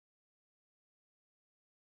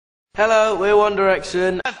Hello, we're One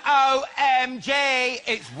Direction. OMG,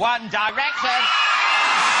 it's One Direction.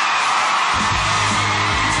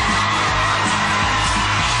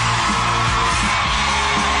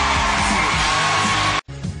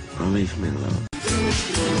 Promise me love.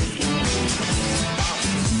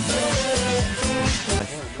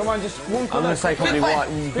 Come on, just one colour. I'm going to say probably white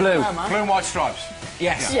and blue. Blue and white stripes.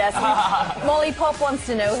 Yes. Yes. Molly Pop wants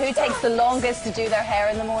to know who takes the longest to do their hair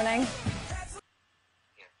in the morning.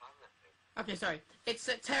 Okay, sorry. It's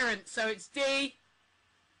Terence, so it's D.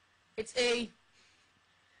 It's E.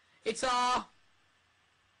 It's R.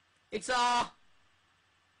 It's R.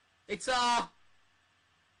 It's R.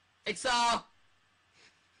 It's R.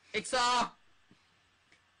 It's R.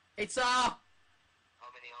 It's R. How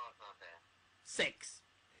many R's are there? 6.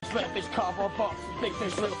 Little fish, cardboard box. Big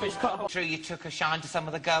fish, little fish, cardboard. True, you took a shine to some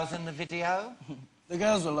of the girls in the video. The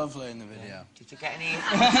girls were lovely in the video. Did you get any? Did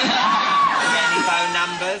you get any phone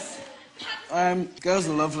numbers? Girls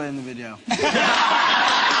were lovely in the video.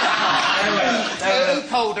 Who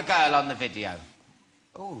called a girl on the video?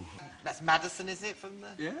 Oh, that's Madison, is it, from the...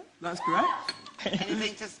 Yeah, that's correct.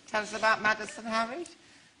 Anything to tell us about Madison, Harry?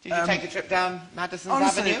 Did you take a trip down Madison's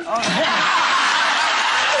Honestly, Avenue?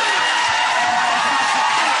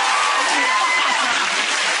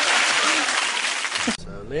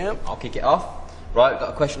 So, Liam. I'll kick it off. Right, we've got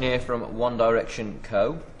a question here from One Direction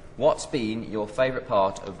Co. What's been your favourite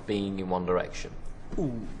part of being in One Direction?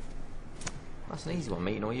 Ooh. That's an easy one,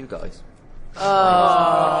 meeting all you guys.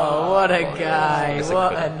 Oh, what a guy. That's a What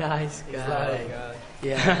good a one. nice guy.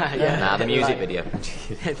 Yeah, yeah. Nah, the music video.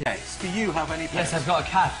 Do you have any pets? Yes, I've got a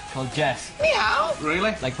cat called Jess.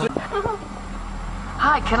 Really? Like,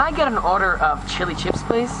 Hi, can I get an order of chili chips,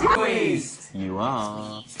 please? You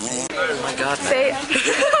are. Say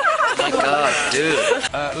Oh my god, dude.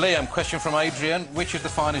 Liam, question from Adrian. Which is the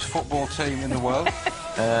finest football team in the world?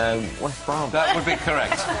 West Brom. That would be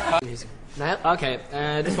correct. okay,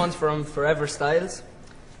 this one's from Forever Styles.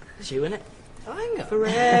 Is you in it?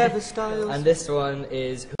 Forever Styles. And this one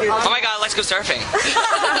is... Oh my god, let's go surfing.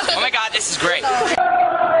 Oh my god, this is great.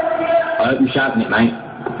 I hope you're shouting it, mate.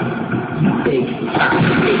 Big.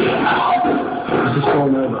 It's just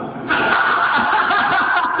falling over.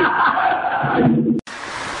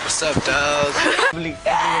 What's up, dog?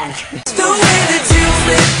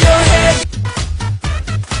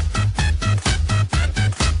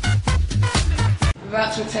 I'm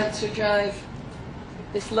about to attempt to drive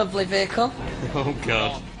this lovely vehicle. Oh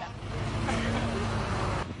god.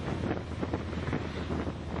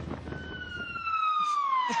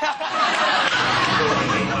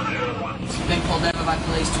 Been pulled over by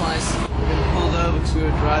police twice. We pulled over because we were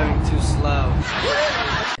driving too slow.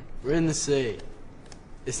 We're in the sea.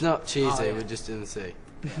 It's not cheesy, we're just in the sea.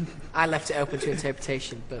 I left it open to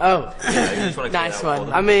interpretation, but... Oh, Nice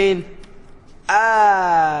one. I mean...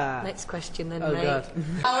 Next question then, Oh, mate. God.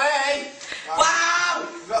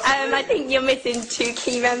 I think you're missing 2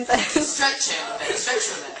 key members. Stretch it a bit, stretch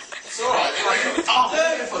it a bit. It's alright, oh, put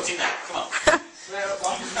your foot in there, come on.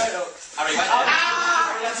 Harry,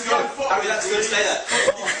 that's good. Harry, that's good, stay there.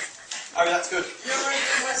 Harry, that's good. You're really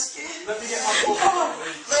good rescue. Let me get my foot.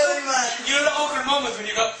 Really, man? You know the awkward moment when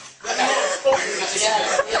you got...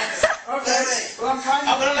 Okay. Well, I'm kind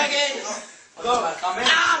of... I'm gonna leg in. Look, I'm in.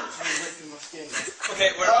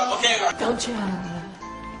 Okay, we're... Don't you?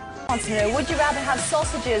 Wants to know, would you rather have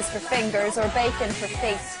sausages for fingers or bacon for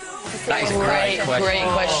feet? That is a great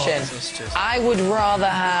question. I would rather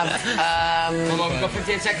have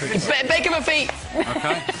bacon for feet.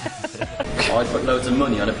 Okay. I'd put loads of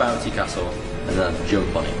money on a bounty castle and then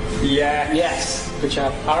jump on it. Yeah. Yes. Good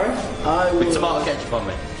job. Harry? With tomato ketchup on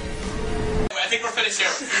me. I think we're finished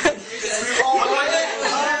here.